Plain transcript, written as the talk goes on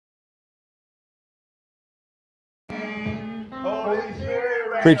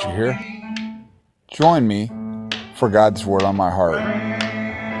Preacher here. Join me for God's Word on my heart.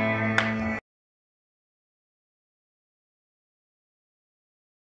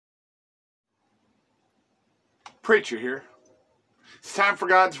 Preacher here. It's time for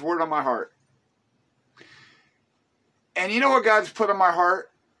God's Word on my heart. And you know what God's put on my heart?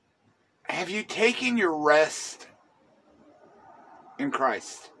 Have you taken your rest in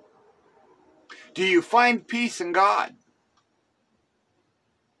Christ? Do you find peace in God?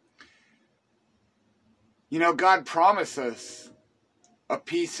 You know, God promised us a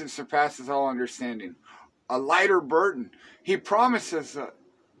peace that surpasses all understanding, a lighter burden. He promises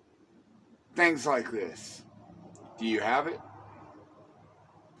things like this. Do you have it?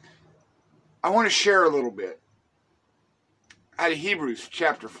 I want to share a little bit out of Hebrews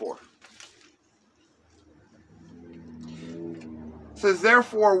chapter 4. It says,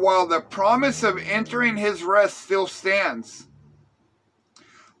 therefore, while the promise of entering his rest still stands,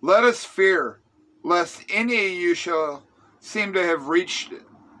 let us fear, lest any of you shall seem to have reached it.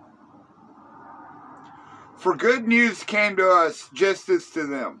 For good news came to us just as to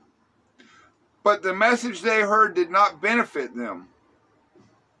them. But the message they heard did not benefit them,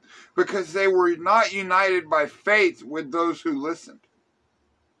 because they were not united by faith with those who listened.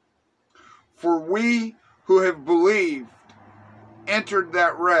 For we who have believed entered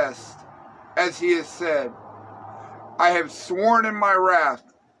that rest, as he has said, I have sworn in my wrath,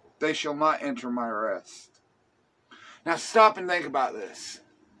 they shall not enter my rest. Now stop and think about this.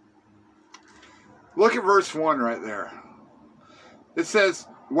 Look at verse 1 right there. It says,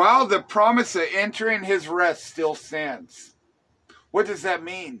 while the promise of entering his rest still stands. What does that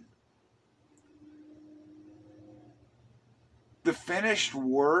mean? The finished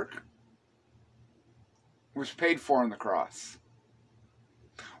work was paid for on the cross.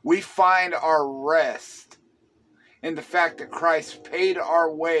 We find our rest in the fact that Christ paid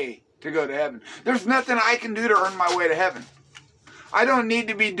our way to go to heaven. There's nothing I can do to earn my way to heaven. I don't need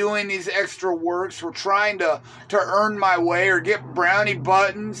to be doing these extra works or trying to earn my way or get brownie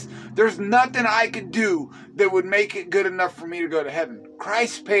buttons. There's nothing I could do that would make it good enough for me to go to heaven.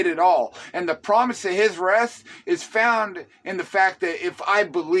 Christ paid it all. And the promise of his rest is found in the fact that if I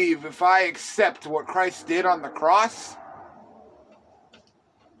believe, if I accept what Christ did on the cross,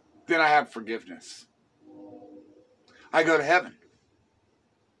 then I have forgiveness. I go to heaven.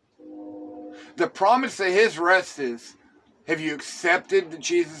 The promise of his rest is, have you accepted that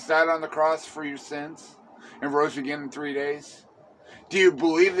Jesus died on the cross for your sins and rose again in 3 days? Do you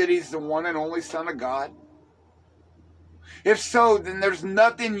believe that he's the one and only Son of God? If so, then there's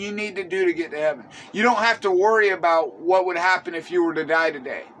nothing you need to do to get to heaven. You don't have to worry about what would happen if you were to die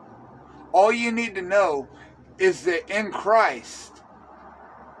today. All you need to know is that in Christ,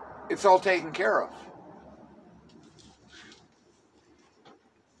 it's all taken care of.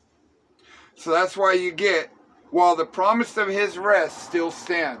 So that's why you get, while the promise of his rest still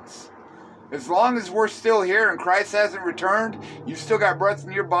stands. As long as we're still here and Christ hasn't returned, you still got breath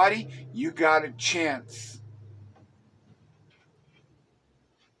in your body, you got a chance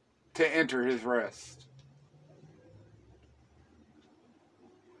to enter his rest.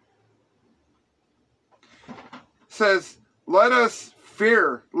 It says, let us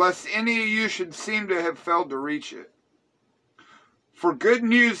fear lest any of you should seem to have failed to reach it. For good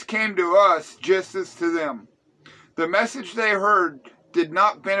news came to us just as to them. The message they heard did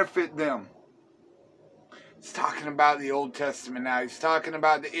not benefit them. He's talking about the Old Testament now. He's talking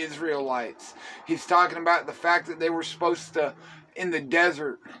about the Israelites. He's talking about the fact that they were supposed to, in the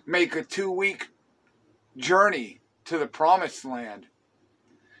desert, make a 2-week journey to the promised land.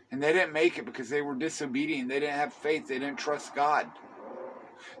 And they didn't make it because they were disobedient. They didn't have faith. They didn't trust God.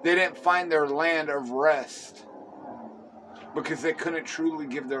 They didn't find their land of rest because they couldn't truly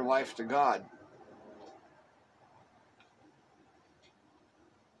give their life to God.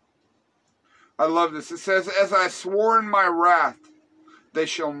 I love this. It says, as I swore in my wrath, they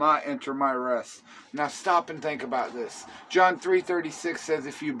shall not enter my rest. Now stop and think about this. John 3:36 says,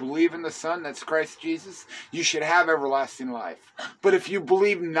 if you believe in the Son, that's Christ Jesus, you should have everlasting life. But if you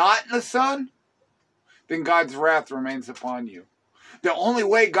believe not in the Son, then God's wrath remains upon you. The only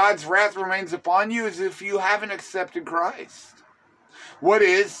way God's wrath remains upon you is if you haven't accepted Christ. What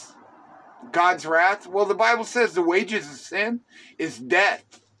is God's wrath? Well, the Bible says the wages of sin is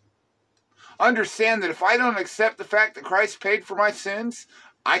death. Understand that if I don't accept the fact that Christ paid for my sins,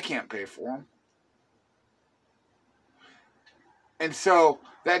 I can't pay for them. And so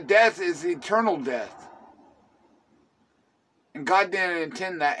that death is eternal death. And God didn't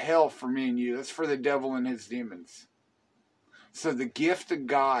intend that hell for me and you. That's for the devil and his demons. So the gift of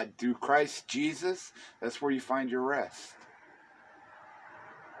God through Christ Jesus, that's where you find your rest.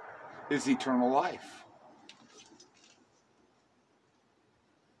 is eternal life.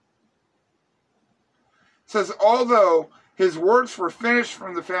 It says, although his works were finished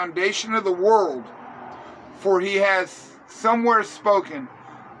from the foundation of the world, for he has somewhere spoken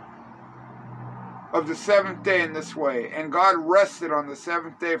of the seventh day in this way, and God rested on the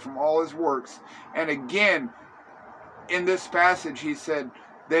seventh day from all his works. And again, in this passage, he said,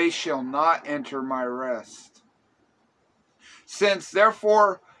 they shall not enter my rest. Since,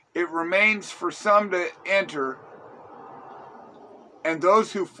 therefore, it remains for some to enter, and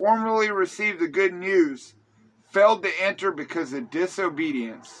those who formerly received the good news failed to enter because of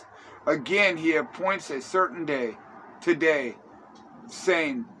disobedience, again he appoints a certain day, today,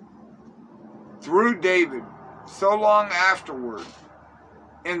 saying, through David, so long afterward,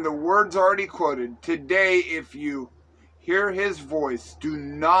 in the words already quoted, today if you hear his voice, do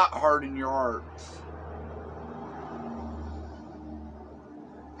not harden your hearts.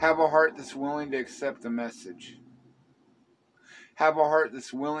 Have a heart that's willing to accept the message. Have a heart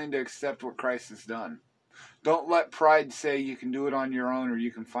that's willing to accept what Christ has done. Don't let pride say you can do it on your own or you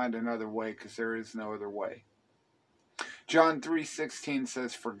can find another way, because there is no other way. John 3:16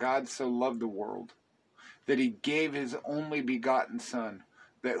 says, for God so loved the world that he gave his only begotten Son,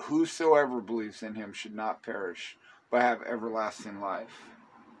 that whosoever believes in him should not perish, but have everlasting life.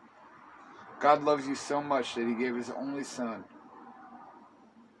 God loves you so much that he gave his only Son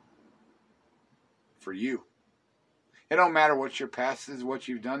for you. It don't matter what your past is, what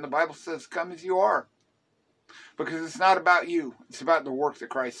you've done. The Bible says, come as you are. Because it's not about you. It's about the work that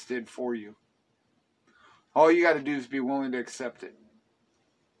Christ did for you. All you got to do is be willing to accept it.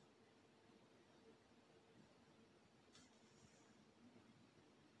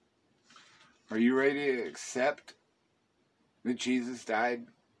 Are you ready to accept that Jesus died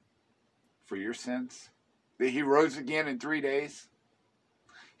for your sins? That he rose again in 3 days?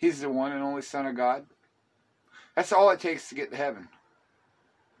 He's the one and only Son of God. That's all it takes to get to heaven.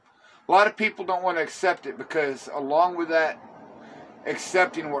 A lot of people don't want to accept it because along with that,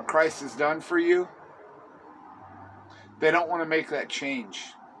 accepting what Christ has done for you, they don't want to make that change.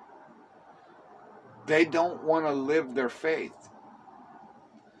 They don't want to live their faith.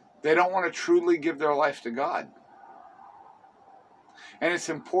 They don't want to truly give their life to God. And it's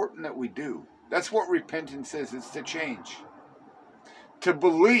important that we do. That's what repentance is. It's to change. To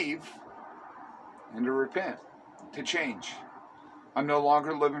believe and to repent. To change. I'm no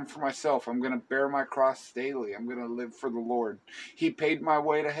longer living for myself. I'm going to bear my cross daily. I'm going to live for the Lord. He paid my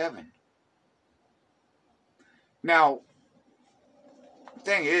way to heaven. Now, the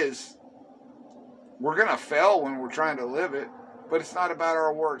thing is, we're going to fail when we're trying to live it, but it's not about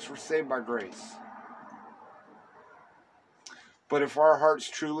our works. We're saved by grace. But if our heart's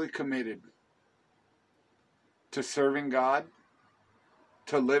truly committed to serving God,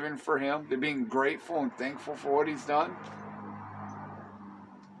 to living for him, to being grateful and thankful for what he's done,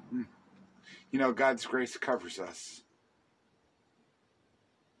 you know, God's grace covers us.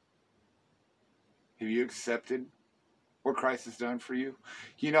 Have you accepted what Christ has done for you?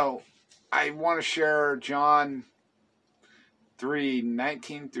 You know, I want to share John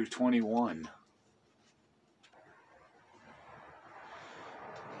 3:19 through 21.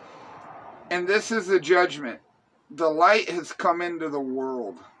 And this is the judgment. The light has come into the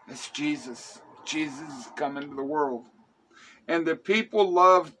world. It's Jesus. Jesus has come into the world. And the people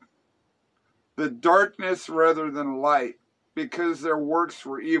loved the darkness rather than light, because their works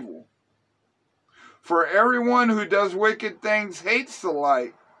were evil. For everyone who does wicked things hates the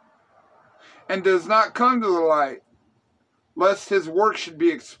light, and does not come to the light, lest his work should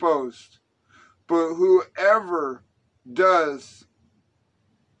be exposed. But whoever does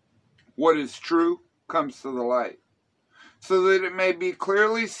what is true comes to the light, so that it may be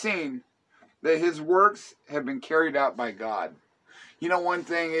clearly seen that his works have been carried out by God. You know, one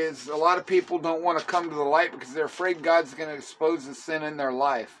thing is, a lot of people don't want to come to the light because they're afraid God's going to expose the sin in their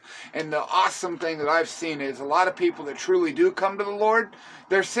life. And the awesome thing that I've seen is a lot of people that truly do come to the Lord,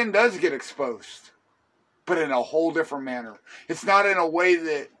 their sin does get exposed, but in a whole different manner. It's not in a way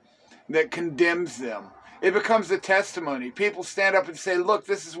that condemns them. It becomes a testimony. People stand up and say, look,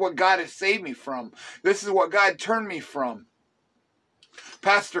 this is what God has saved me from. This is what God turned me from.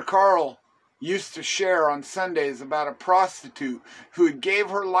 Pastor Carl used to share on Sundays about a prostitute who gave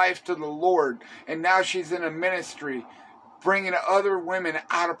her life to the Lord, and now she's in a ministry bringing other women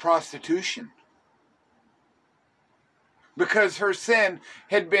out of prostitution because her sin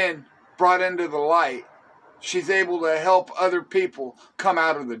had been brought into the light. She's able to help other people come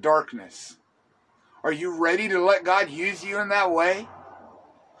out of the darkness. Are you ready to let God use you in that way?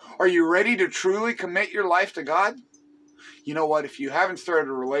 Are you ready to truly commit your life to God? You know what? If you haven't started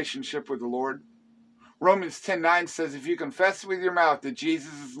a relationship with the Lord, Romans 10:9 says if you confess with your mouth that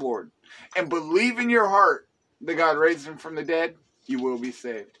Jesus is Lord and believe in your heart that God raised him from the dead, you will be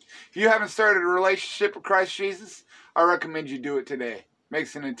saved. If you haven't started a relationship with Christ Jesus, I recommend you do it today.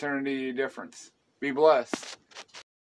 Makes an eternity difference. Be blessed.